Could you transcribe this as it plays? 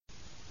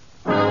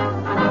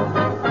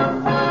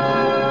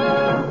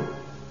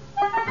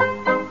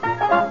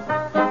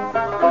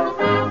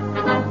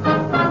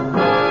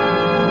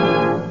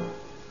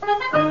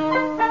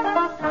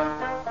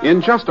In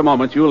just a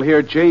moment, you'll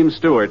hear James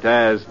Stewart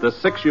as the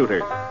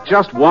six-shooter,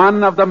 just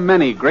one of the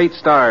many great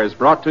stars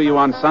brought to you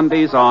on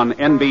Sundays on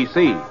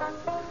NBC.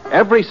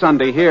 Every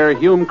Sunday, hear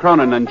Hume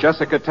Cronin and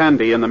Jessica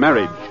Tandy in The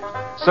Marriage,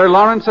 Sir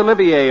Laurence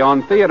Olivier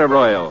on Theatre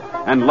Royal,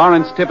 and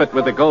Lawrence Tippett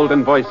with the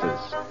Golden Voices,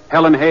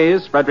 Helen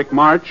Hayes, Frederick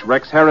March,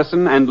 Rex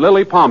Harrison, and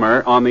Lily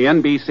Palmer on the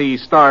NBC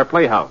Star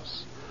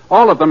Playhouse.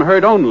 All of them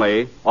heard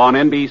only on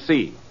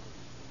NBC.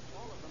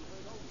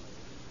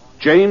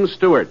 James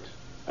Stewart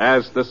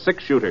as the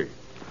six-shooter.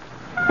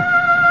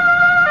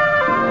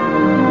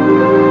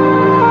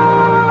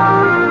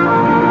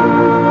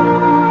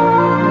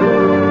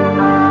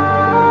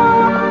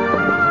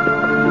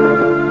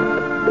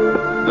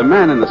 The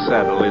man in the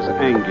saddle is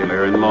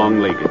angular and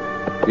long-legged.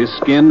 His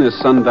skin is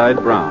sun-dyed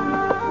brown.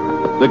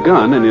 The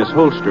gun in his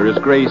holster is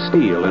gray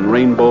steel and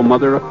rainbow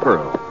mother of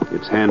pearl,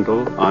 its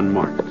handle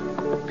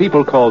unmarked.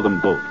 People call them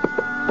both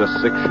the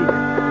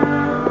six-shooter.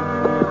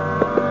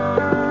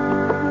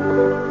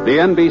 The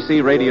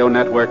NBC Radio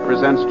Network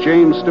presents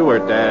James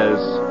Stewart as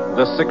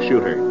the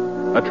six-shooter,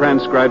 a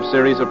transcribed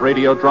series of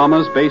radio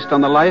dramas based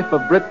on the life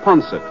of Britt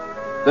Ponsett,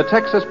 the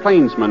Texas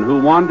plainsman who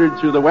wandered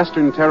through the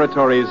Western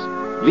Territories,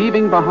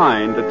 leaving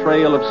behind a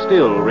trail of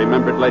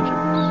still-remembered legends.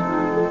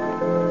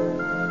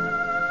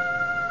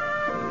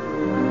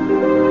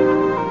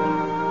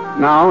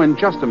 Now, in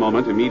just a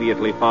moment,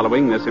 immediately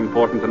following this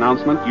important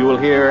announcement, you will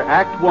hear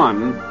Act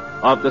One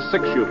of The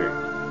Six-Shooter.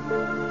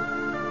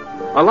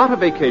 A lot of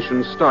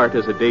vacations start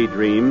as a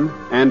daydream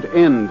and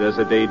end as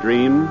a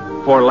daydream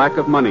for lack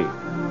of money.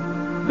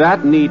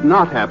 That need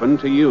not happen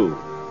to you.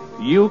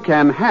 You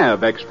can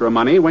have extra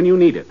money when you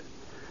need it.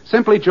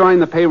 Simply join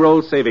the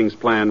payroll savings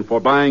plan for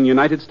buying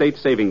United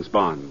States savings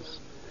bonds.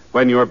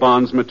 When your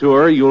bonds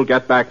mature, you'll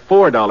get back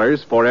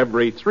 $4 for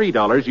every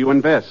 $3 you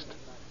invest.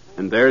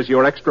 And there's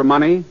your extra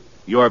money,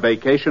 your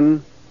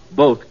vacation,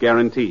 both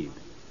guaranteed.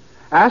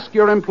 Ask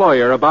your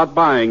employer about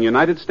buying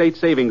United States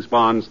savings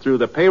bonds through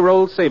the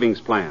payroll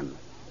savings plan,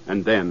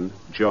 and then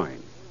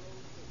join.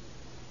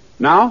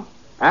 Now,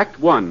 Act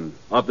One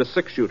of The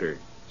Six-Shooter,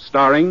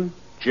 starring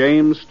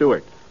James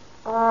Stewart.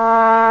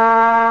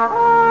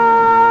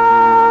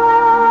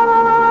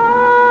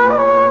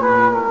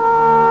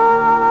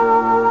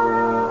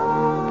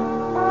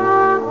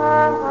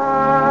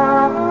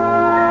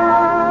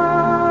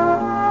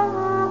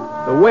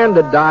 The wind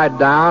had died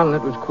down, and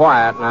it was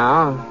quiet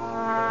now.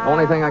 The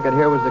only thing I could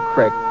hear was the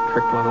creek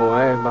trickling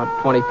away about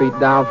 20 feet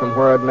down from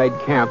where I'd made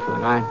camp for the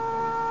night.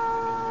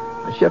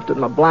 I shifted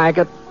my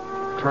blanket,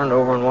 turned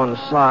over on one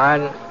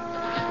side.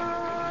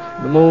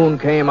 The moon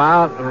came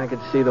out, and I could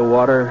see the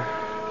water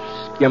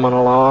skimming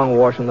along,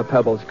 washing the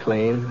pebbles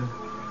clean.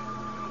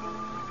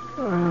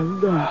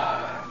 And,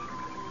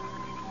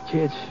 gee,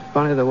 it's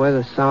funny the way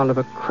the sound of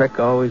a creek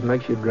always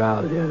makes you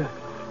drowsy.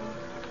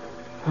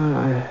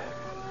 I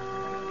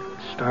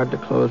started to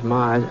close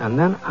my eyes, and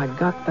then I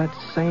got that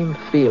same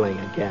feeling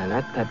again.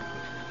 That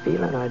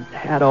feeling I'd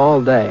had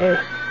all day.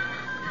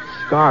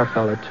 Scar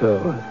fella,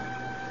 too.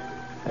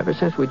 Ever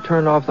since we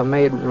turned off the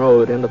main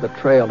road into the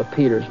trail to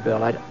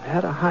Petersville, I'd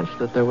had a hunch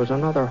that there was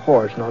another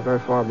horse not very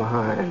far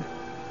behind.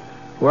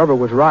 Whoever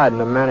was riding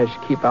him managed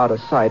to keep out of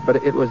sight, but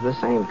it was the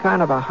same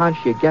kind of a hunch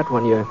you get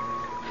when you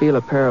feel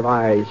a pair of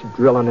eyes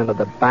drilling into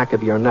the back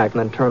of your neck and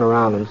then turn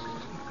around and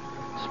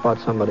spot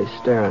somebody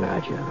staring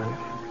at you.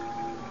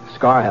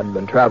 Scar hadn't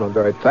been traveling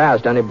very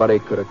fast. Anybody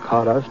could have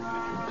caught us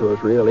to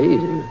us real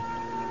easy. The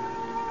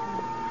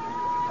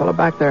fellow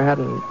back there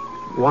hadn't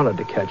wanted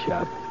to catch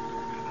up.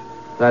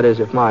 That is,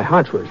 if my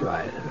hunch was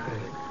right.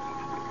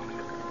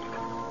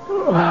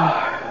 It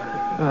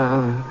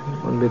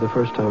wouldn't be the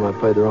first time I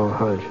played the wrong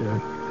hunch.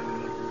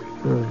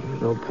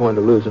 No point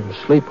of losing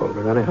sleep over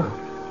it, anyhow.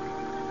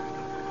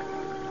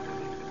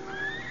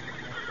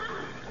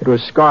 It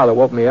was Scar that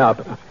woke me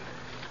up.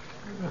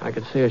 I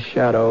could see a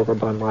shadow over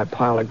by my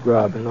pile of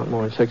grub, not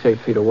more than 6-8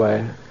 feet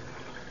away.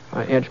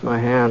 I inched my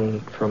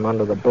hand from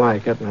under the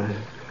blanket, and I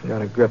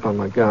got a grip on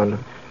my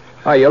gun.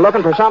 Oh, you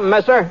looking for something,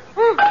 mister?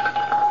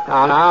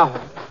 Now.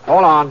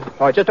 Hold on.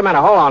 Oh, just a minute.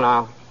 Hold on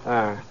now.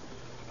 There.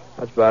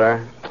 That's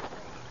better.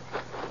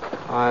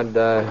 I'd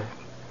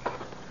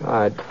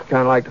kind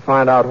of like to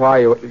find out why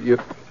you're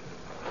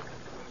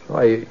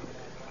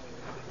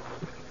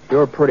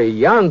pretty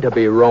young to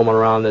be roaming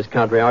around this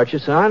country, aren't you,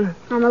 son?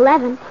 I'm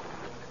 11.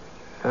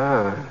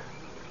 Ah.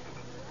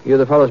 You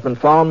the fellow's been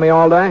following me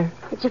all day?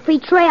 It's a free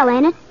trail,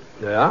 ain't it?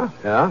 Yeah,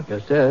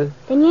 guess it is.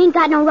 Then you ain't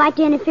got no right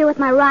to interfere with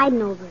my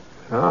riding over it.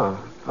 Oh,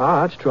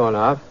 that's true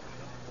enough.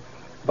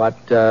 But,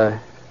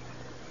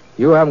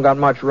 you haven't got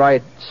much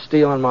right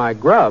stealing my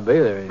grub,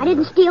 either. I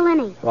didn't steal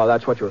any. Well,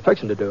 that's what you were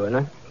fixing to do, isn't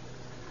it?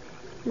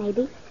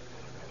 Maybe.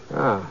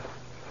 Ah.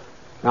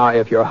 Now,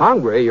 if you're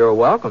hungry, you're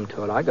welcome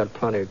to it. I got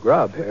plenty of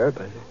grub here,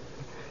 but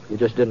you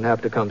just didn't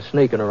have to come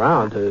sneaking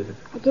around to...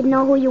 I didn't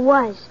know who you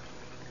was.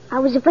 I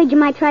was afraid you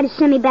might try to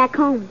send me back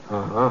home.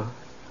 Uh-huh.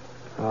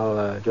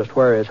 Well, just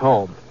where is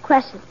home?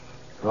 Crescent.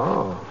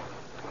 Oh.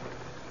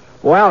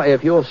 Well,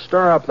 if you'll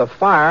stir up the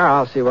fire,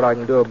 I'll see what I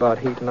can do about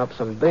heating up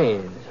some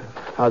beans.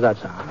 How's that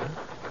sound?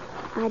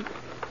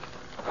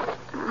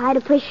 I'd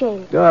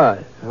appreciate it.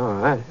 Good. All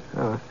right.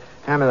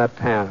 Hand me that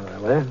pan over there,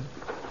 will you?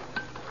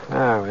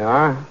 There we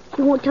are.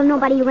 You won't tell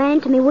nobody you ran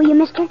into me, will you,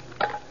 mister?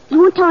 You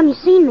won't tell them you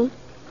seen me.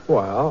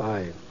 Well,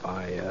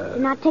 You're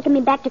not taking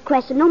me back to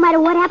Crescent. No matter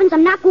what happens,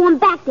 I'm not going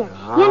back there.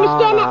 You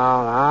understand that?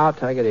 No,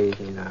 take it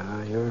easy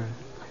now.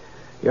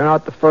 You're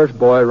not the first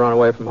boy to run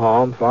away from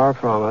home. Far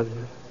from it.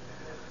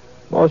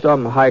 Most of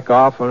them hike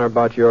off when they're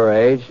about your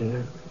age.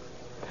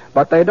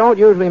 But they don't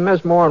usually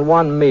miss more than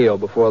one meal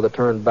before they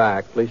turn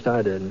back. At least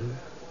I didn't.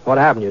 What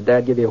happened? Your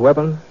dad give you a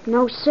whipping?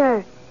 No,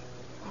 sir.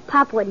 My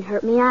pop wouldn't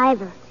hurt me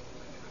either.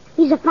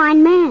 He's a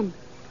fine man.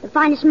 The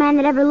finest man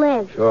that ever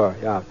lived. Sure,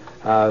 yeah.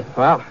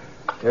 Well,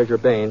 here's your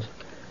beans.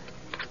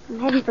 I'm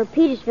heading for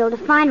Petersville to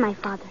find my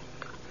father.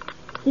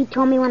 He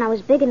told me when I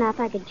was big enough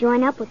I could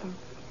join up with him.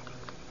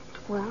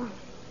 Well,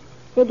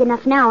 big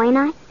enough now, ain't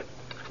I?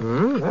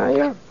 Yeah,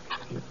 you're a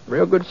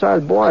real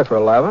good-sized boy for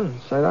 11.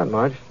 Say that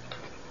much.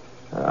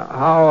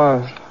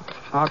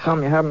 How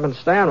come you haven't been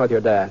staying with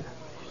your dad?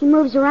 He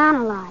moves around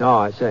a lot. Oh,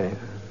 I see.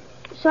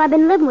 So I've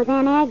been living with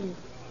Aunt Aggie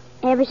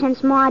ever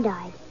since Ma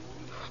died.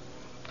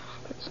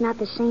 But it's not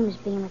the same as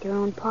being with your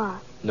own pa.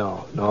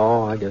 No,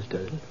 I guess it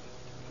isn't.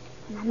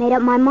 And I made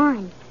up my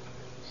mind.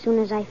 As soon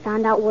as I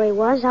found out where he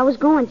was, I was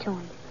going to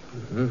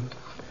him.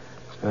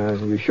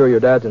 You sure your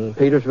dad's in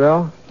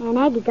Petersville? Aunt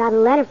Aggie got a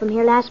letter from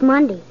here last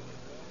Monday.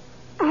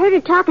 I heard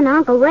her talking to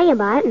Uncle Ray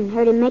about it and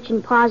heard him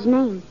mention Pa's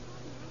name.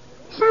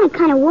 He sounded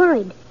kind of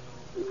worried,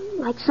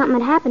 like something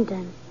had happened to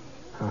him.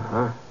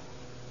 Uh-huh.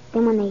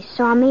 Then when they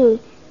saw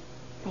me,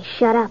 they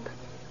shut up.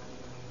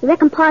 You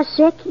reckon Pa's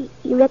sick?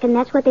 You reckon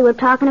that's what they were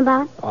talking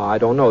about? Oh, I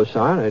don't know,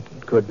 son. It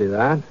could be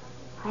that.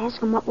 I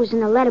asked them what was in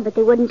the letter, but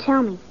they wouldn't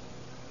tell me.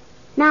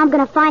 Now I'm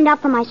going to find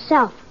out for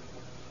myself.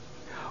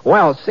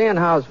 Well, seeing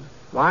how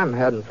I'm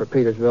heading for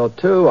Petersville,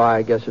 too,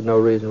 I guess there's no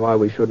reason why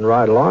we shouldn't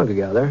ride along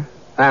together.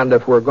 And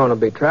if we're going to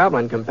be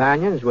traveling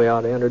companions, we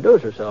ought to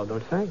introduce ourselves,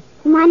 don't you think?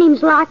 My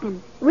name's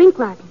Larkin. Rink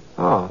Larkin.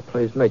 Oh,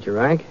 pleased to meet you,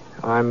 Rank.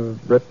 I'm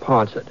Britt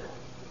Ponsett.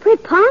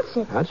 Britt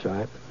Ponsett? That's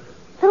right.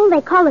 Fellow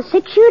they call a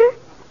six-shooter?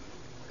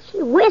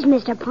 Gee whiz,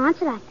 Mr.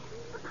 Ponsett.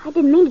 I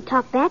didn't mean to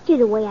talk back to you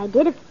the way I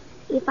did.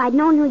 If I'd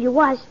known who you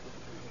was...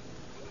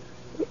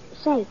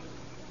 Say,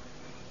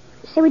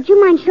 would you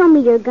mind showing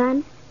me your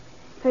gun?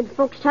 Heard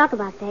folks talk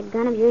about that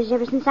gun of yours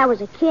ever since I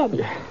was a kid.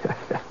 Yeah,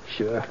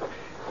 sure.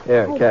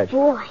 Here, oh, catch.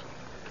 Boy.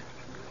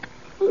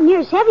 Ain't near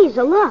as heavy as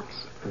it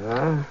looks.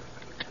 Well,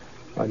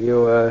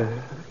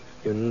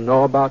 you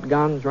know about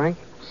guns, Rank?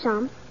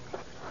 Some.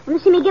 Want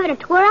to see me give it a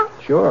twirl?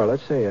 Sure,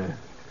 let's see.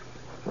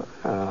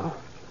 Oh,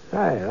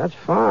 hey, that's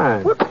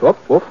fine. Whoop, whoop,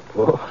 whoop,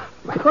 whoop.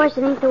 Of course,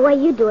 it ain't the way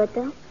you do it,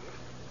 though.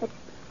 But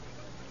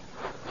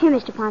here,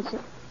 Mr.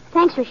 Ponsett.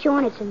 Thanks for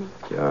showing it to me.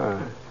 Sure.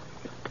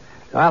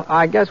 Well,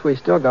 I guess we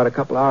still got a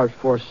couple hours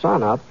before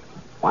sunup.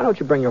 Why don't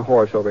you bring your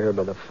horse over here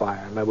by the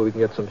fire? Maybe we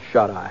can get some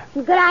shut-eye.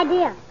 Good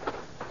idea.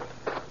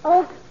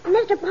 Oh,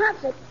 Mr.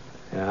 Ponsett.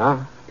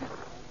 Yeah?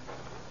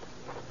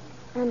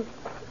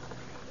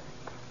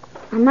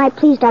 I'm right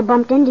pleased I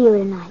bumped into you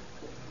tonight.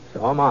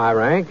 So am I,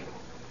 Rank.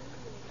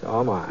 So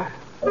am I.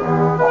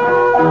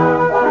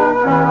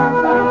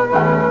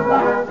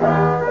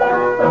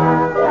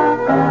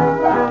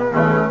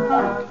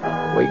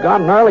 We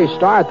got an early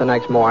start the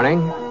next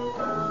morning.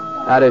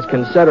 That is,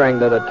 considering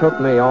that it took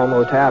me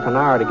almost half an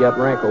hour to get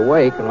Rank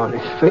awake and on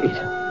his feet. It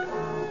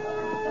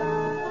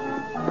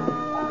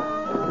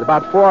was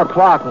about 4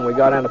 o'clock when we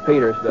got into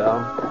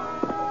Petersville.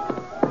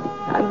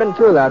 I'd been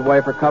through that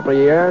way for a couple of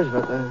years,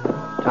 but the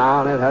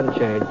town, it hadn't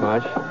changed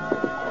much.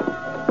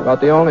 But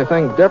the only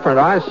thing different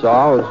I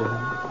saw was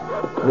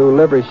a new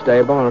livery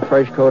stable and a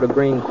fresh coat of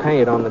green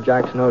paint on the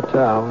Jackson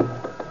Hotel.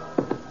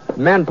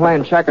 Men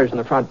playing checkers in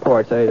the front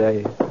porch,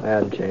 they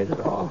hadn't changed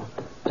at all.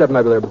 Except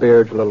maybe their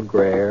beards a little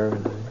grayer.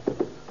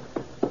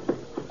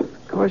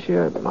 Of course,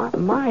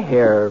 my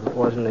hair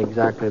wasn't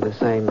exactly the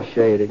same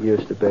shade it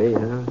used to be, you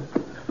know.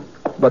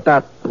 But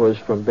that was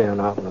from being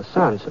out in the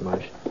sun so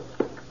much.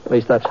 At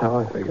least that's how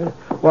I figured.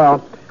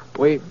 Well,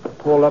 we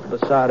pulled up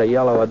beside a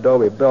yellow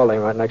adobe building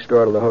right next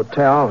door to the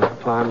hotel and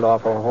climbed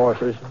off our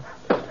horses.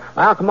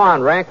 Well, come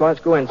on, Rank. Let's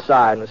go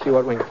inside and see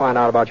what we can find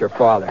out about your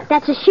father.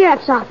 That's the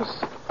sheriff's office.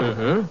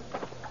 Mm-hmm.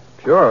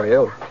 Sure,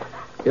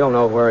 he'll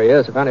know where he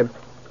is if any...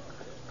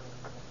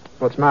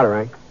 What's the matter,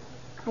 Rank?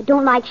 I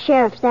don't like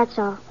sheriffs, that's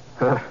all.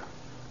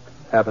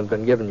 Haven't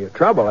been giving you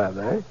trouble, have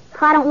they?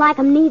 I don't like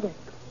him neither.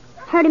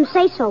 Heard him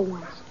say so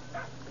once.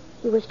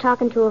 He was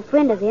talking to a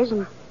friend of his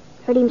and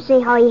heard him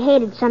say how he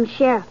hated some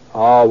sheriff.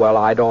 Oh, well,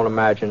 I don't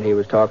imagine he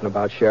was talking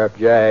about Sheriff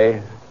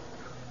Jay.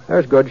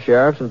 There's good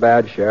sheriffs and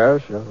bad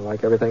sheriffs,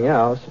 like everything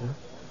else.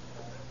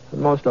 But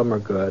most of them are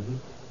good.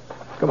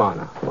 Come on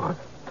now, come on.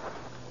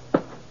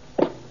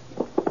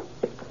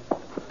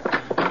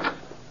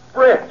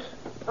 Britt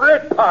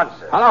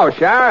Ponsett. Hello,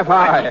 Sheriff.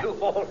 Hi.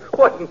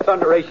 What in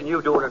thunderation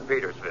you doing in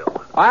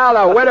Petersville?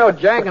 Well, the widow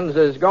Jenkins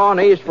is going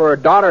east for her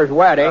daughter's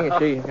wedding.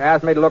 She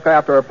asked me to look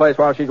after her place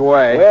while she's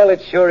away. Well,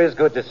 it sure is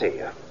good to see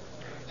you.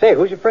 Say,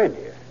 who's your friend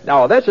here?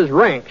 No, this is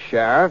Rink,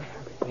 Sheriff.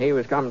 He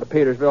was coming to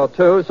Petersville,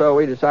 too, so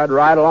we decided to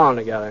ride along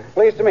together.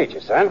 Pleased to meet you,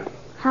 son.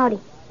 Howdy.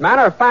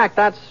 Matter of fact,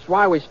 that's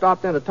why we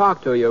stopped in to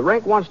talk to you.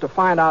 Rink wants to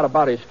find out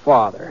about his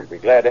father. I'd be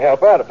glad to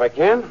help out if I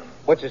can.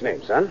 What's his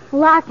name, son?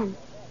 Larkin.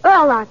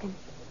 Earl Larkin.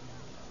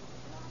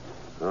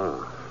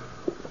 Oh,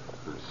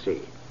 I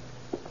see.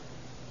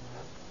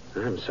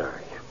 I'm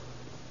sorry.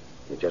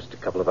 You're just a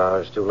couple of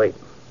hours too late.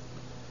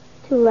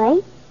 Too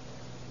late?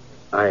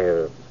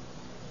 I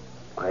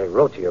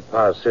wrote to your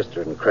pa's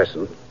sister in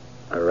Crescent.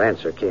 Her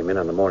answer came in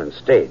on the morning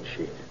stage.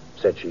 She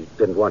said she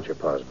didn't want your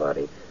pa's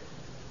body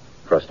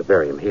for us to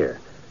bury him here.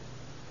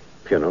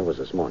 Funeral was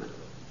this morning.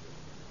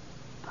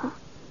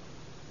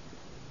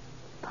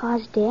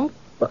 Pa's dead?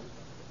 What?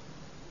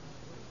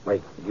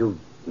 Wait, you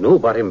knew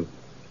about him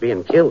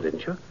being killed,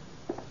 didn't you?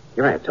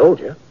 Your aunt told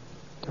you.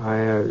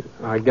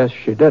 I guess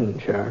she didn't,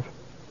 Sheriff.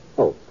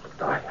 Oh,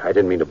 I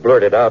didn't mean to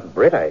blurt it out,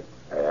 Britt. I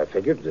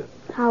figured...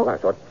 How... I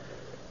thought...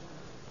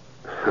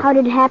 How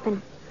did it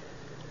happen?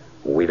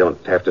 We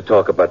don't have to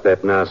talk about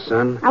that now,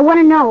 son. I want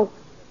to know.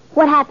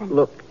 What happened?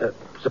 Look,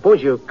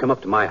 suppose you come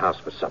up to my house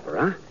for supper,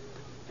 huh?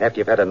 After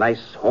you've had a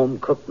nice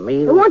home-cooked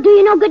meal. It won't do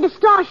you no good to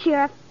stall,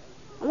 Sheriff.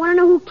 I want to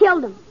know who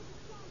killed him.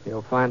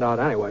 You'll find out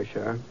anyway,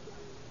 Sheriff.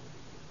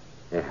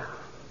 Yeah.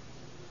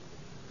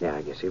 Yeah,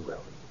 I guess he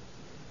will.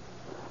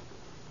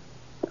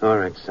 All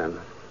right, son.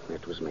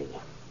 It was me.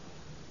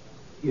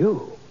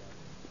 You?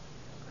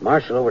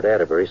 Marshal over at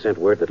Atterbury sent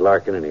word that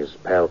Larkin and his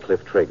pal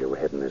Cliff Traeger were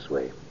heading this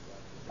way.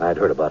 I'd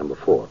heard about him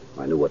before.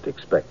 I knew what to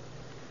expect.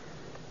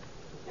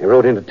 He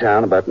rode into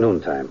town about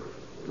noontime.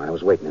 I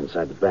was waiting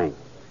inside the bank.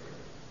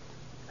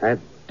 I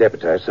had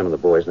deputized some of the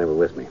boys, and they were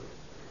with me.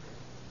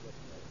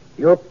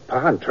 Your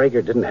pa and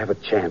Traeger didn't have a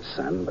chance,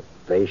 son, but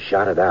they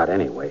shot it out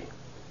anyway.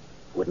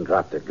 Wouldn't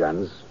drop their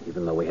guns,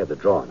 even though we had the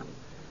draw on them.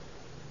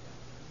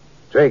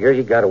 Traeger,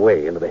 he got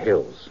away into the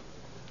hills.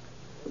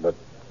 But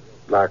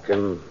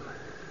Larkin...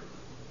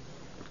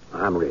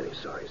 I'm really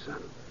sorry,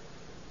 son.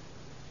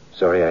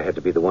 Sorry I had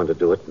to be the one to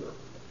do it, and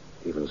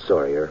even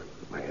sorrier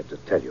I had to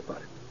tell you about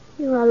it.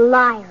 You're a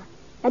liar.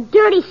 A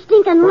dirty,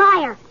 stinking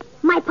liar.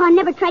 My pa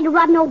never tried to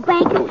rob no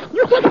bank.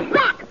 You take it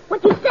back,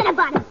 what you said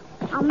about him.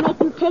 I'll make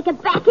you take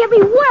it back,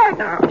 every word.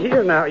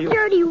 Now, you...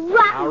 Dirty,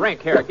 rotten... Now,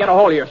 Rink, here, get a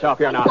hold of yourself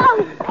here now. Go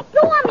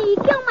on me. He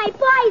killed my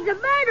pa. He's a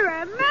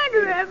murderer.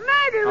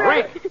 Now,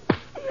 Rink!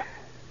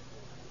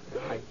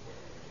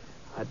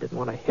 I didn't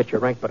want to hit you,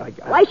 Rink, but I...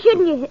 Why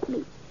shouldn't you hit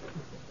me?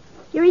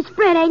 You're his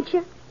friend, ain't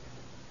you?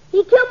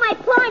 He killed my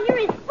pa, and you're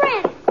his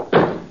friend.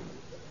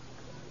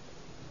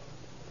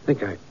 I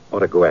think I ought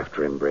to go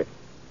after him, Britt.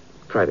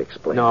 Try to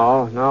explain.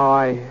 No,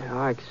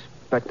 I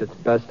expect it's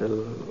best to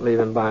leave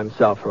him by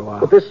himself for a while.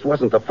 But this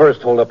wasn't the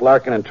first holdup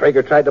Larkin and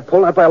Traeger tried to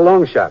pull, not by a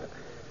long shot.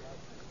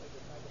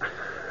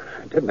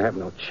 I didn't have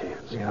no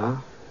chance.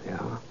 Yeah.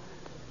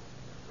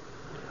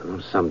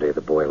 Well, someday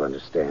the boy will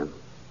understand.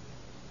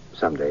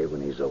 Someday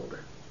when he's older.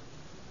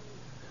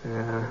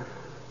 Yeah.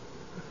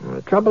 Well,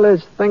 the trouble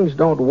is, things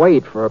don't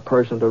wait for a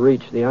person to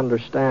reach the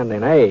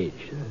understanding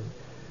age.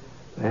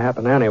 They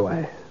happen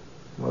anyway,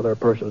 whether a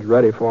person's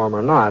ready for them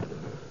or not.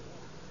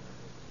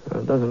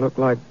 It doesn't look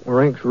like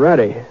Rink's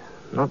ready.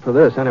 Not for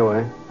this,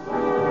 anyway.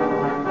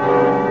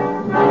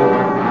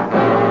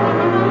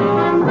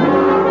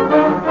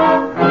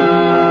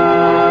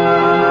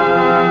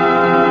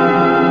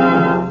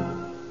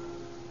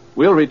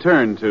 We'll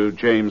return to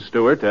James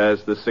Stewart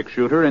as the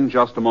six-shooter in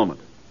just a moment.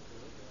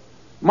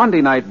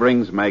 Monday night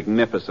brings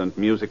magnificent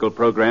musical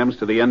programs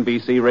to the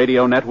NBC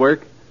radio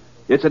network.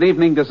 It's an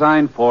evening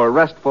designed for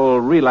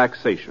restful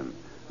relaxation.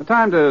 A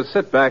time to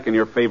sit back in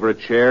your favorite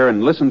chair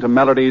and listen to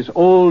melodies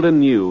old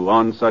and new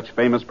on such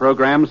famous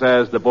programs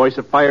as The Voice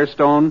of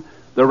Firestone,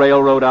 The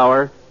Railroad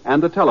Hour,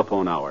 and The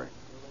Telephone Hour.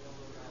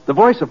 The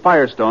Voice of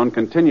Firestone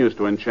continues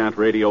to enchant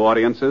radio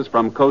audiences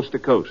from coast to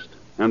coast,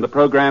 and the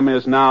program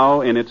is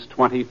now in its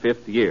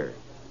 25th year.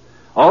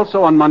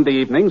 Also on Monday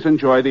evenings,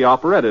 enjoy the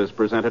operettas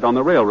presented on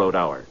the Railroad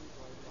Hour.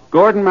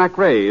 Gordon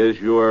MacRae is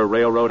your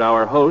Railroad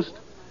Hour host,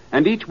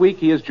 and each week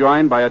he is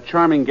joined by a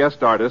charming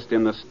guest artist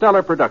in the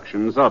stellar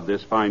productions of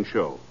this fine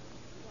show.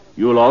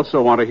 You'll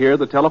also want to hear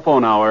the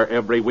Telephone Hour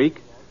every week,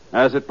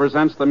 as it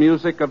presents the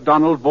music of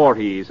Donald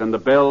Voorhees and the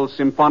Bell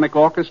Symphonic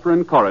Orchestra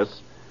and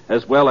Chorus,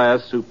 as well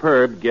as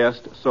superb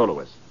guest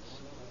soloists.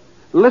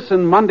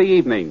 Listen Monday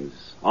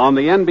evenings on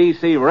the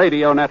NBC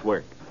Radio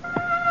Network.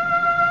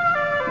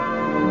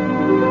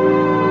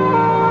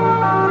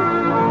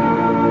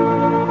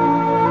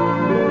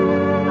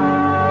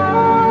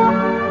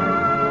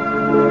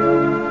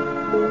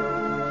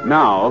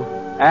 Now,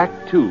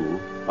 Act Two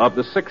of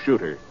The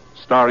Six-Shooter,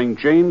 starring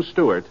James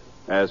Stewart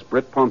as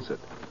Britt Ponsett.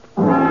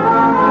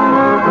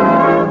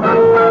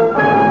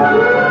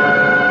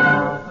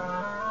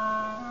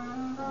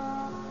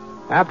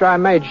 After I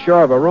made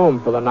sure of a room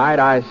for the night,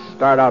 I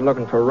started out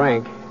looking for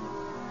Rink.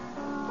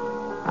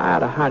 I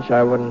had a hunch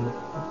I wouldn't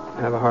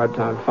have a hard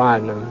time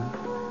finding him.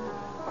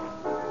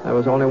 There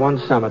was only one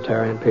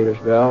cemetery in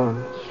Petersville,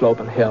 a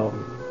sloping hill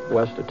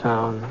west of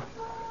town.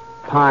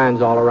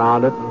 Pines all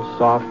around it and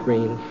soft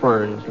green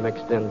ferns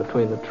mixed in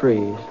between the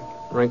trees.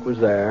 Rink was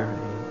there.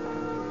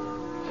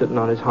 sitting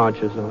on his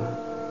haunches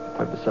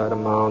right beside a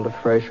mound of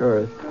fresh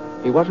earth.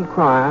 He wasn't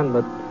crying,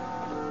 but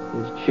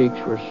his cheeks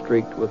were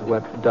streaked with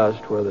wet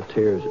dust where the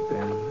tears had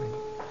been.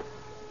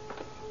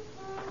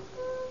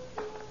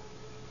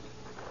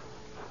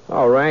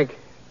 Oh, Rank.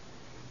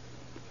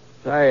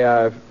 Say,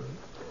 if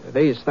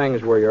these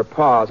things were your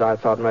pa's, I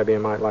thought maybe you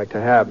might like to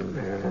have them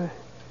here.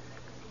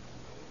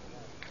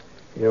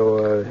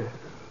 You,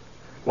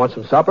 want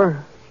some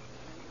supper?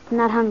 I'm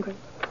not hungry.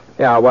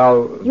 Yeah,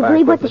 well... You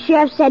believe what the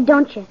sheriff said,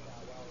 don't you?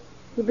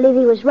 You believe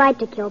he was right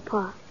to kill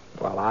Pa?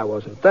 Well, I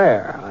wasn't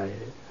there.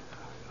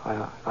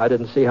 I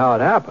didn't see how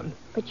it happened.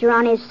 But you're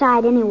on his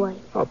side anyway.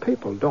 Oh,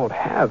 people don't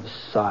have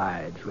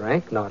sides,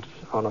 Rank, not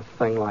on a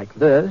thing like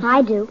this.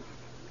 I do.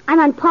 I'm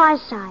on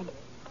Pa's side.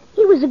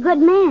 He was a good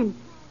man.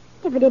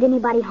 Never did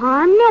anybody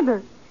harm,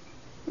 never.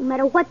 No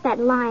matter what that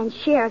lying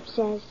sheriff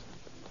says.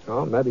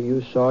 Oh, maybe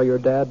you saw your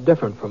dad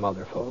different from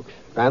other folks.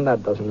 And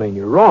that doesn't mean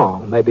you're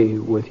wrong. Maybe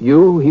with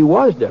you, he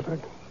was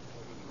different.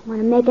 I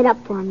want to make it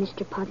up for him,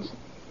 Mr. Punson.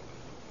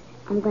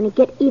 I'm going to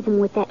get even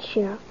with that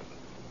sheriff.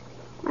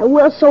 I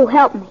will, so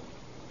help me.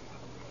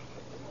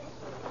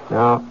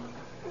 Now,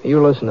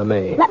 you listen to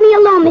me. Let me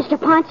alone, Mr.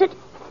 Ponsett.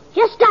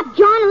 Just stop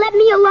John and let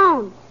me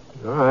alone.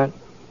 All right.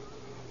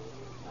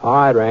 All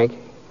right, Rank.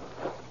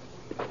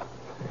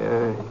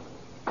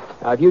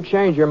 Now, if you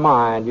change your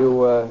mind,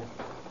 you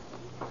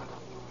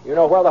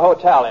know where the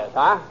hotel is,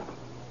 huh?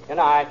 Good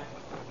night.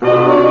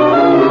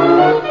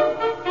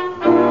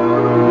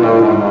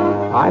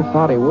 I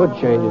thought he would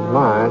change his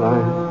mind.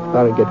 I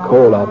thought it'd get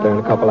cold out there in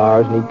a couple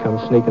hours and he'd come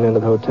sneaking into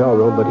the hotel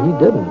room, but he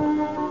didn't.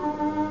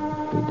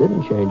 He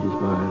didn't change his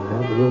mind.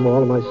 I had the room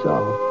all to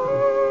myself.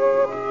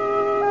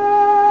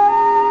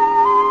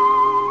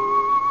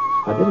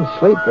 I didn't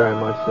sleep very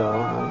much,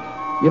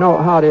 though. You know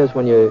how it is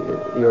when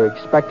you're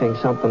expecting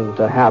something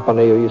to happen,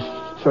 you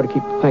sort of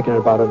keep thinking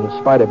about it in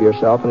spite of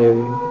yourself, and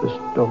you just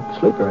don't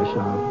sleep very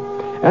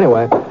sound.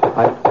 Anyway,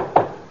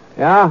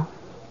 Yeah?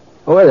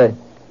 Who is it?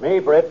 Me,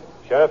 Britt.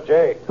 Sheriff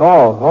Jay.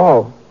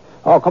 Oh,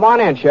 come on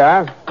in,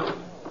 Sheriff.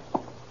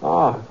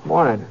 Oh,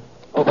 morning.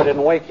 Hope I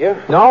didn't wake you.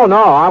 No,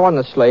 I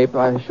wasn't asleep.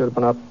 I should have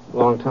been up a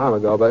long time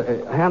ago, but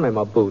hand me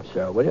my boots,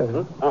 sir, will you?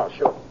 Hmm? Oh,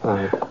 sure.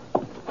 Thanks.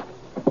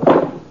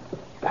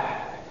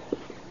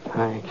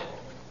 Thanks.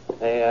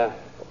 Hey,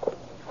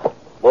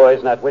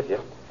 boy's not with you.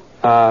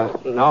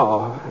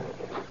 No.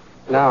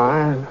 No,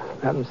 I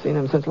haven't seen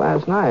him since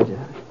last night.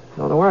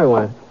 Don't know where he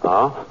went.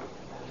 Oh?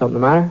 Something the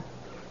matter?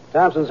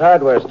 Thompson's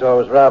hardware store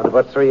was robbed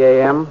about 3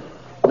 a.m.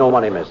 No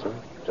money missing.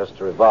 Just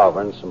a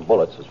revolver and some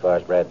bullets, as far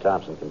as Brad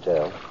Thompson can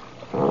tell.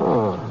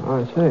 Oh,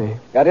 I see.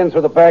 Got in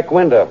through the back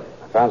window.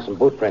 Found some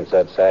boot prints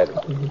outside.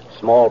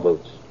 Small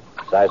boots.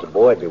 Size a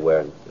boy'd be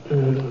wearing.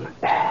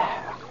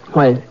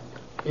 Wait,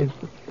 you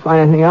find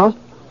anything else?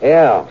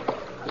 Yeah.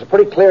 There's a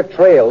pretty clear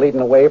trail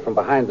leading away from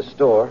behind the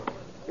store.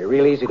 Be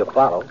real easy to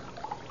follow.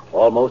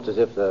 Almost as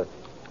if the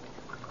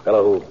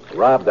fellow who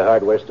robbed the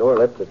hardware store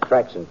left the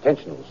tracks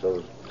intentional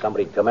so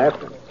somebody'd come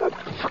after him.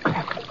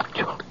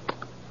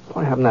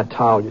 What happened to that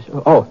towel?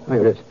 Oh,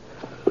 here it is.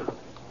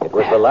 It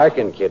was the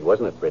Larkin kid,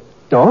 wasn't it, Britt?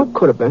 Oh, it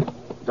could have been.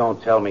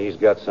 Don't tell me he's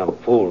got some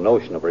fool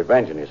notion of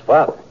revenging his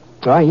father.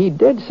 Well, he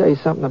did say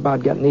something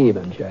about getting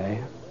even,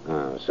 Jay.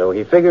 So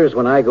he figures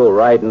when I go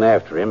riding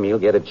after him, he'll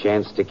get a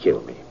chance to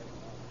kill me.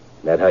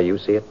 That how you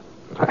see it?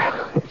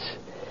 It's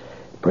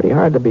pretty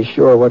hard to be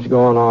sure what's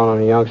going on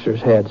in a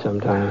youngster's head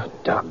sometimes.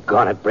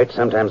 Doggone it, Britt.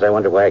 Sometimes I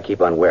wonder why I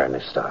keep on wearing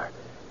this star.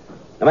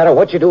 No matter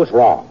what you do, it's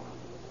wrong.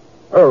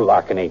 Earl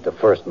Larkin ain't the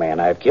first man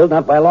I've killed,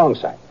 not by a long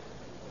sight.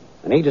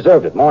 And he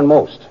deserved it more than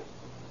most.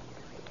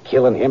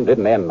 Killing him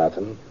didn't end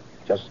nothing.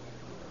 Just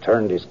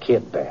turned his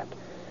kid bad.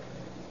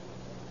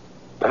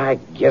 I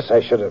guess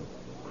I should have...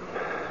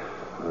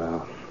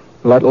 Well...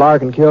 Let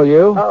Larkin kill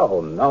you?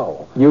 Oh,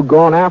 no. You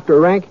going after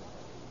Rank?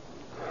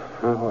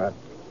 Oh,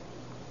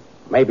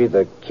 maybe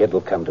the kid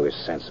will come to his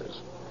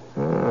senses.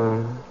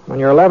 When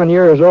you're 11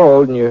 years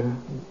old and you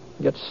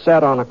get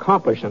set on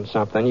accomplishing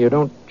something, you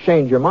don't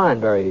change your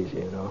mind very easy,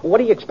 you know. What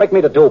do you expect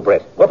me to do,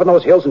 Brett? Go up in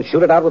those hills and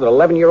shoot it out with an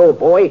 11-year-old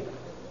boy?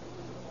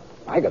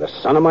 I got a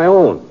son of my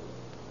own.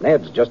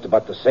 Ned's just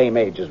about the same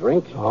age as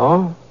Rink.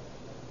 Oh?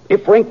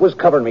 If Rink was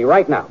covering me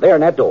right now, there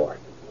in that door,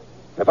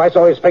 if I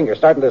saw his finger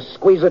starting to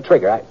squeeze the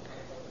trigger,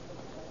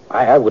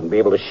 I wouldn't be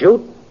able to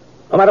shoot.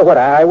 No matter what,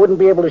 I wouldn't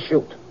be able to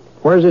shoot.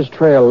 Where's his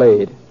trail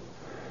lead?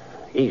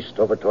 East,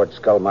 over toward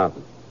Skull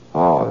Mountain.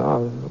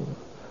 Oh,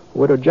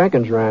 Widow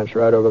Jenkins' ranch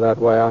right over that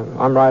way.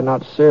 I'm riding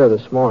out to see her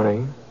this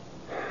morning.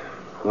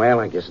 Well,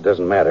 I guess it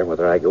doesn't matter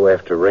whether I go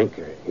after Rink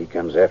or he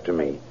comes after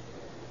me.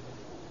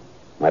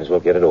 Might as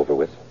well get it over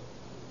with.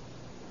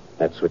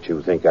 That's what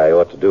you think I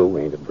ought to do,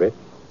 ain't it, Britt?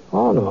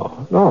 Oh,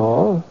 no.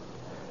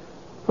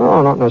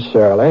 No, not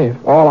necessarily.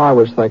 All I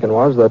was thinking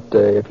was that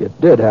if you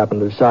did happen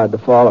to decide to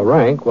follow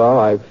Rank,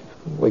 well,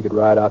 we could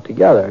ride out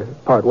together,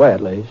 part way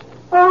at least.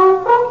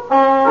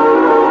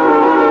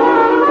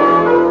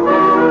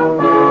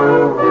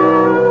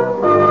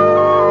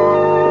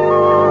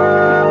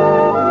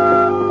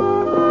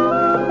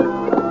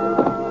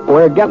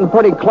 We're getting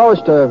pretty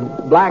close to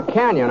Black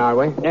Canyon, aren't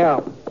we?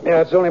 Yeah, Yeah,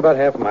 it's only about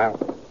half a mile.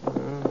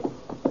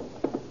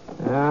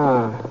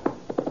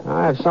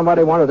 If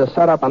somebody wanted to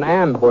set up an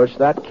ambush,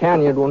 that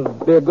canyon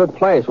would be a good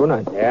place,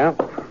 wouldn't it? Yeah.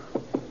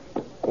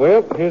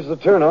 Well, here's the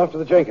turnoff to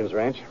the Jenkins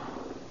Ranch.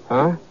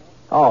 Huh?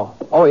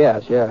 Oh,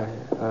 yes, yeah.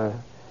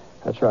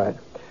 That's right.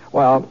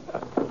 Well,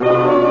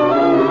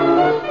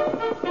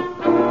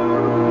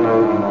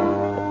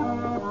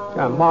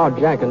 Ma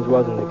Jenkins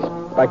wasn't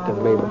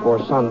expecting me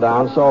before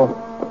sundown,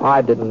 so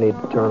I didn't need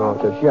to turn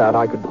off just yet.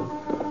 I could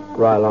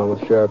ride along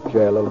with Sheriff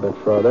Jay a little bit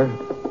further.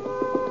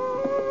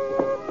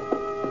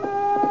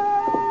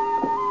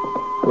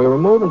 We were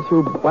moving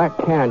through Black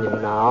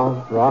Canyon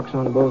now, rocks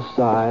on both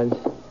sides,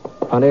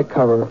 plenty of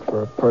cover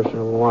for a person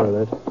who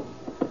wanted it.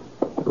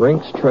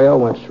 Rink's trail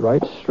went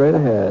right straight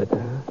ahead.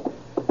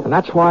 And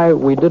that's why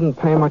we didn't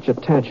pay much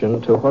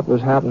attention to what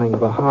was happening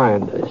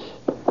behind us.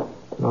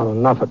 Not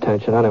enough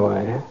attention,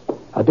 anyway.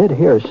 I did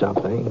hear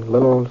something, a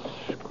little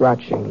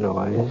scratching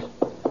noise.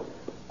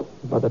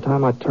 By the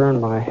time I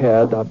turned my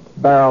head, a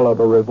barrel of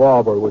a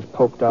revolver was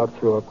poked out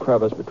through a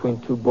crevice between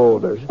two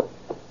boulders.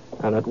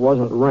 And it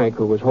wasn't Rink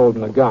who was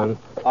holding the gun.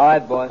 All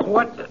right, boys.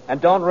 What?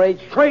 And don't reach.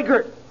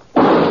 Traeger!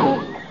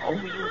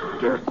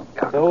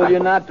 Told you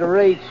not to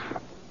reach.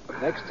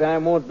 Next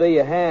time won't be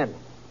your hand.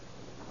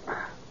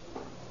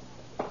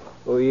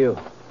 Who are you?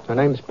 My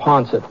name's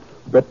Ponsett,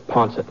 Britt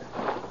Ponsett.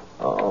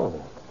 Oh.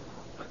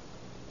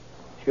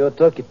 Sure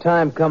took your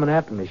time coming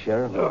after me,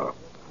 Sheriff.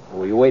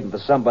 Were you waiting for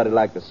somebody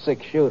like the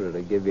 6-shooter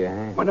to give you a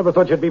hand? I never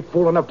thought you'd be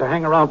fool enough to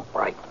hang around.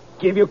 I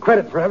give you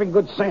credit for having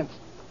good sense.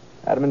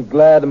 I'd have been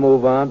glad to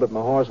move on, but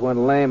my horse went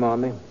lame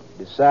on me.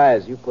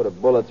 Besides, you put a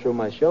bullet through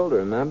my shoulder,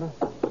 remember?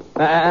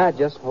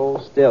 Just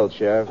hold still,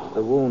 Sheriff.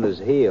 The wound is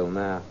healed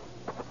now.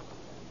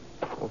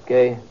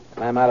 Okay,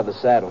 climb out of the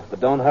saddle. But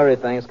don't hurry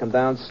things. Come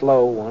down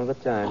slow, one at a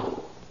time.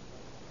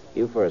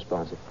 You first,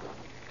 Ponce.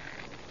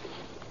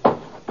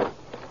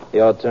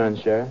 Your turn,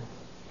 Sheriff.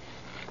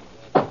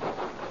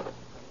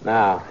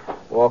 Now,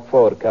 walk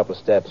forward a couple of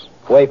steps.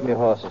 Away from your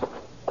horses.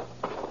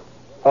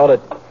 Hold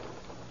it.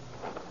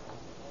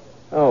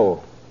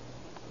 Oh.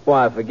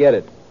 Why, forget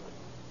it.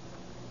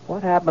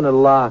 What happened to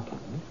Larkin?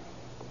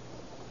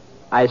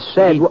 I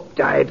said... He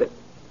died a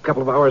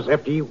couple of hours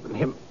after you and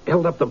him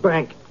held up the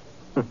bank.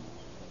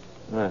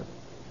 Well,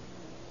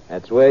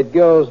 that's the way it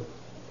goes.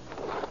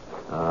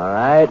 All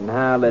right,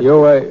 now let's...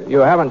 You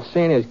haven't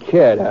seen his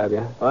kid, have you?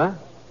 What?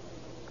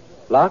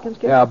 Larkin's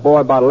kid? Yeah, a boy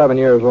about 11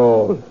 years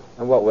old.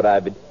 And what would I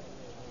be...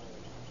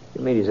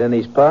 You mean he's in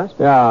these parts?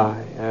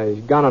 Yeah,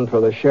 he's gunning for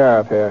the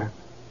sheriff here.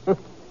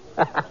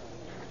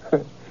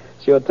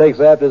 Sure takes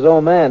after his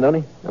old man, don't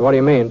he? What do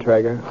you mean,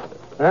 Traeger?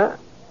 Huh?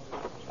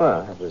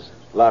 Well, that was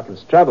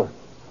Larkin's trouble.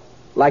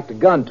 Liked the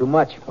gun too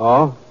much.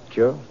 Oh?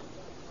 Sure.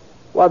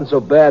 Wasn't so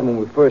bad when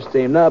we first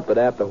teamed up, but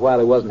after a while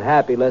he wasn't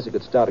happy unless he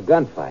could start a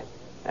gunfight.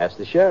 Ask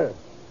the sheriff.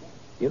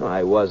 You know how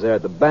he was there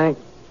at the bank.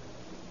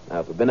 Now,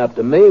 if it had been up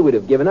to me, we'd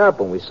have given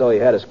up when we saw he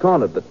had us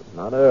cornered, but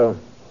not Earl.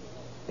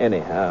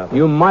 Anyhow...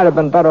 You might have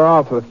been better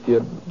off if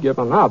you'd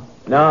given up.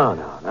 No,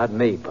 not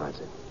me, Ponce.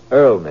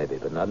 Earl, maybe,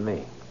 but not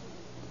me.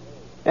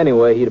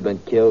 Anyway, he'd have been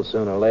killed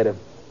sooner or later.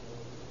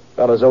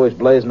 Fella's always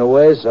blazing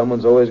away.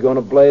 Someone's always going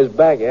to blaze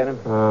back at him.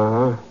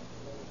 Uh-huh.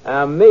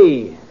 Now,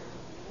 me,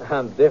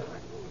 I'm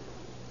different.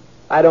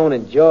 I don't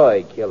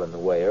enjoy killing the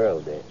way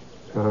Earl did.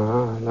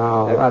 Uh-huh.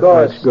 No, of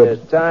course,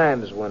 there's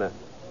times when a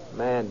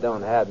man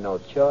don't have no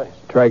choice.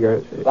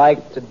 Traeger...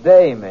 Like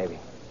today, maybe.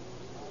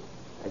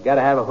 I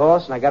gotta have a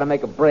horse, and I gotta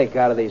make a break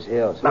out of these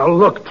hills. Now,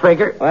 look,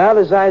 Traeger. Well,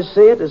 as I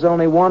see it, there's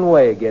only one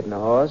way of getting a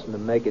horse, and to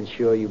making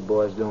sure you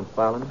boys don't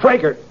follow me.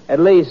 Traeger! At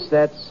least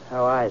that's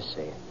how I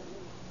see it.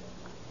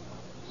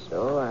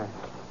 So I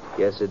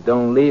guess it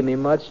don't leave me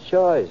much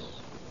choice,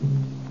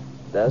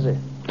 does it?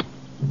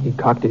 He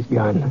cocked his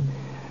gun,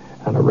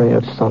 and a ray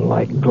of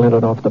sunlight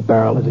glinted off the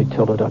barrel as he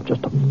tilted up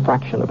just a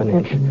fraction of an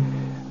inch.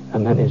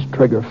 And then his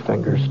trigger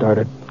finger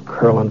started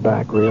curling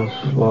back real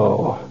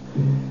slow,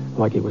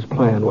 like he was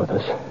playing with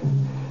us,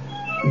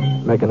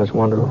 making us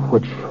wonder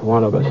which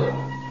one of us.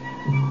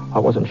 I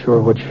wasn't sure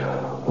which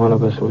one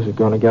of us was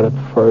going to get it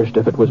first.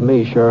 If it was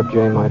me, Sheriff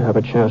Jay might have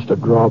a chance to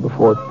draw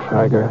before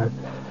Traeger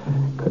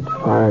could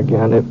fire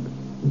again.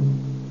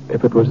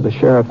 If it was the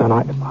sheriff, then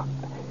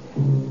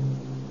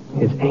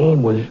his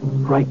aim was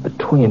right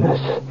between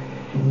us.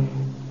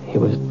 He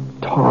was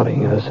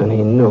taunting us, and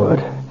he knew it.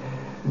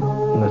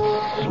 And the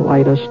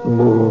slightest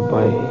move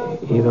by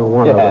either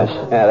one of us...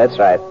 Yeah, that's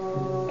right.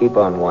 Keep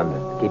on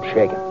wondering. Keep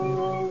shaking.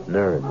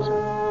 Nerves.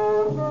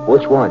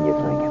 Which one you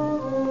thinking?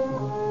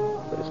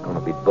 But it's going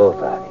to be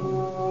both of you.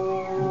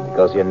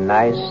 Because you're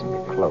nice and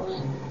you're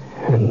close.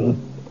 And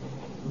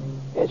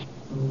his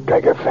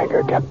trigger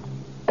finger kept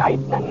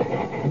tightening.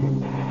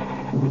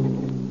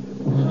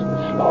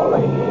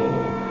 Slowly.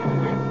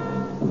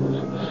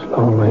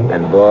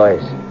 And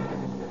boys,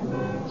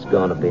 it's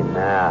going to be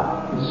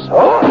now. So...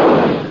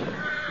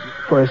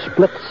 For a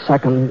split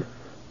second,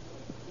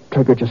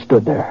 Trigger just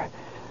stood there,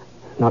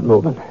 not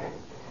moving.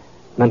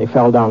 And then he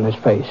fell down on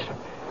his face.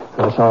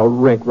 And I saw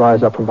Rink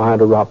rise up from behind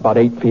a rock about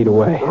 8 feet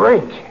away.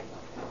 Rink!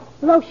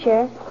 Hello,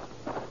 Sheriff.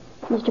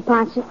 Mr.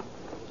 Ponce.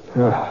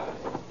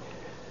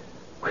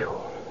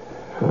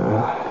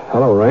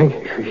 Hello, Rank.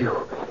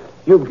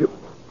 You...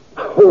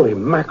 Holy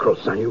mackerel,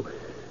 son. You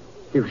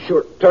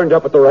sure turned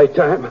up at the right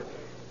time.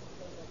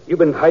 You've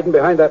been hiding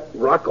behind that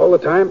rock all the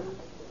time?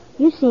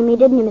 You see me,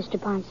 didn't you, Mr.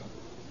 Ponce?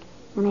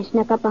 When I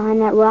snuck up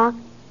behind that rock?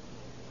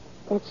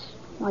 That's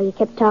why you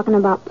kept talking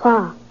about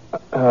Pa.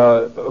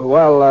 I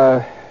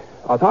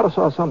thought I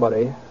saw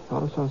somebody.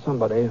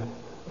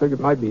 Figured it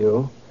might be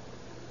you.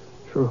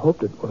 Sure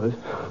hoped it was.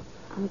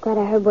 I'm glad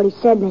I heard what he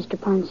said, Mr.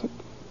 Ponce.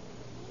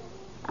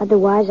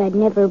 Otherwise, I'd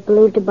never have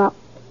believed about...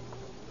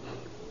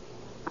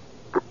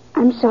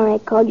 I'm sorry I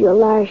called you a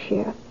liar,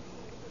 Sheriff.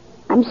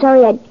 I'm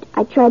sorry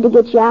I tried to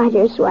get you out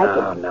here so I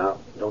could... No,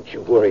 don't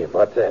you worry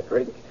about that,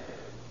 Rick.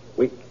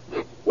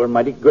 We're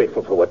mighty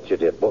grateful for what you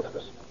did, both of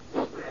us.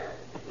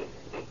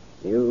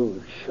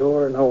 You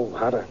sure know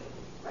how to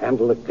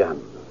handle a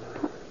gun.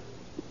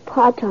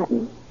 Pa taught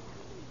me.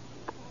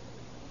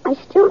 I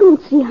still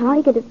don't see how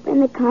he could have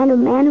been the kind of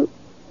man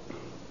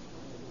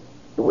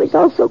who was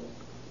also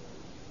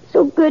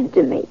so good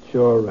to me.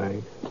 Sure,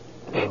 Rank.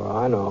 Sure,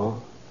 I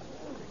know.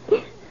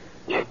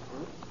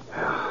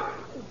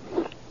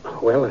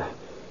 Well,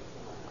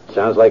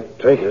 sounds like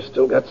Traeger's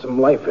still got some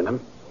life in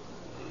him.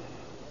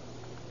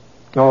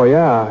 Oh,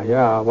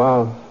 yeah.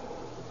 Well,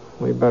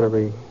 we better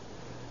be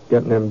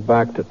getting him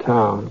back to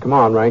town. Come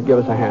on, Rank, give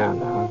us a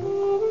hand.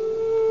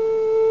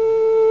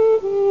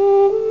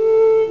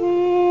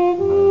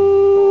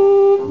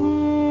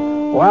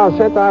 Well,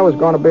 since I was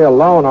going to be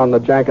alone on the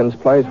Jenkins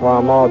place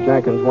while Ma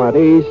Jenkins went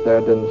east,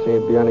 there didn't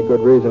seem to be any good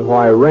reason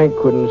why Rink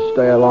couldn't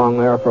stay along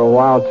there for a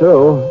while,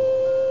 too.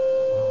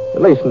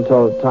 At least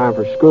until time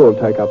for school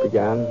to take up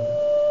again.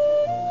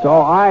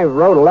 So I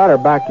wrote a letter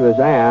back to his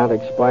aunt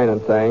explaining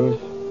things.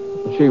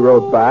 She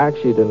wrote back.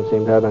 She didn't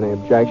seem to have any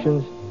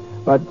objections.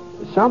 But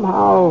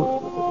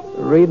somehow,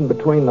 reading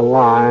between the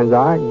lines,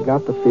 I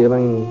got the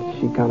feeling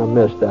she kind of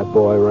missed that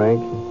boy,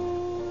 Rink.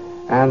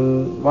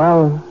 And,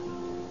 well,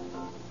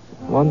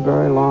 it wasn't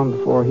very long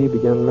before he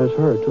began to miss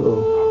her,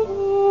 too.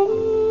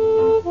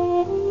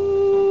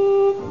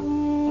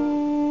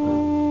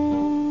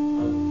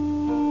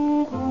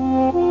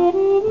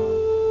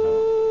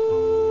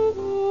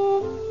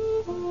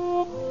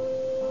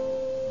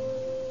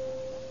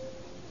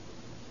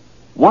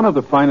 One of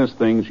the finest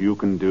things you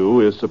can do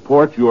is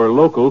support your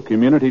local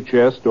community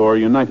chest or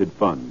United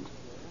Fund.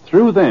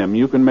 Through them,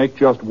 you can make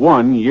just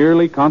one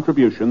yearly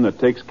contribution that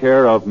takes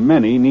care of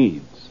many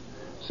needs.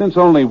 Since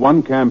only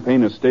one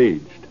campaign is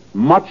staged,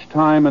 much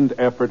time and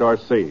effort are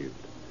saved.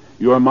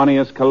 Your money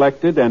is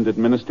collected and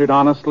administered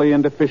honestly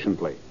and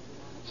efficiently.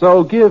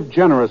 So give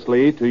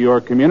generously to your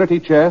community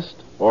chest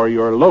or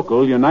your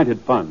local United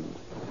Fund.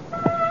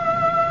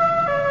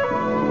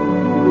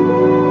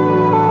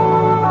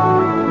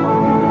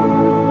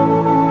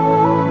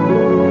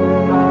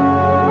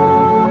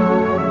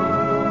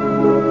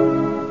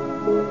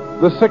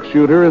 The Six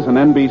Shooter is an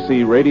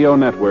NBC Radio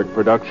Network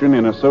production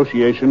in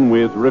association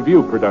with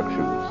Review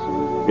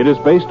Productions. It is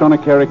based on a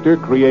character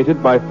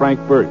created by Frank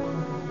Burt,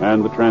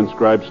 and the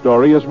transcribed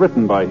story is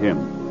written by him.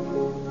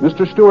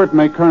 Mr. Stewart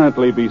may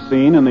currently be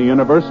seen in the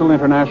Universal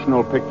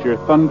International picture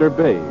Thunder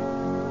Bay.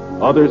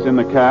 Others in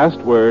the cast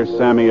were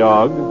Sammy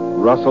Ogg,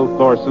 Russell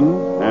Thorson,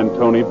 and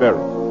Tony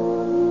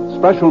Barrett.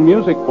 Special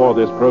music for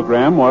this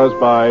program was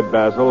by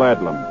Basil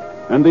Adlam,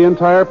 and the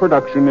entire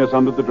production is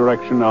under the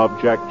direction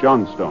of Jack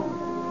Johnstone.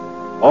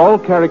 All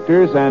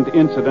characters and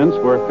incidents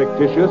were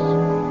fictitious,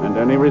 and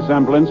any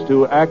resemblance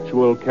to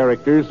actual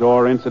characters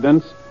or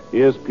incidents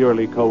is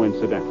purely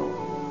coincidental.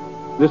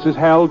 This is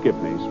Hal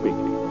Gibney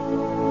speaking.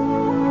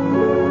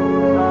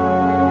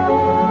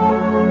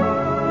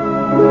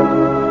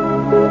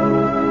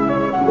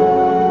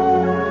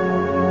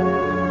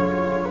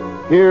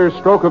 Here's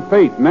Stroke of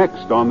Fate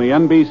next on the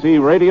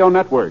NBC Radio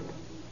Network.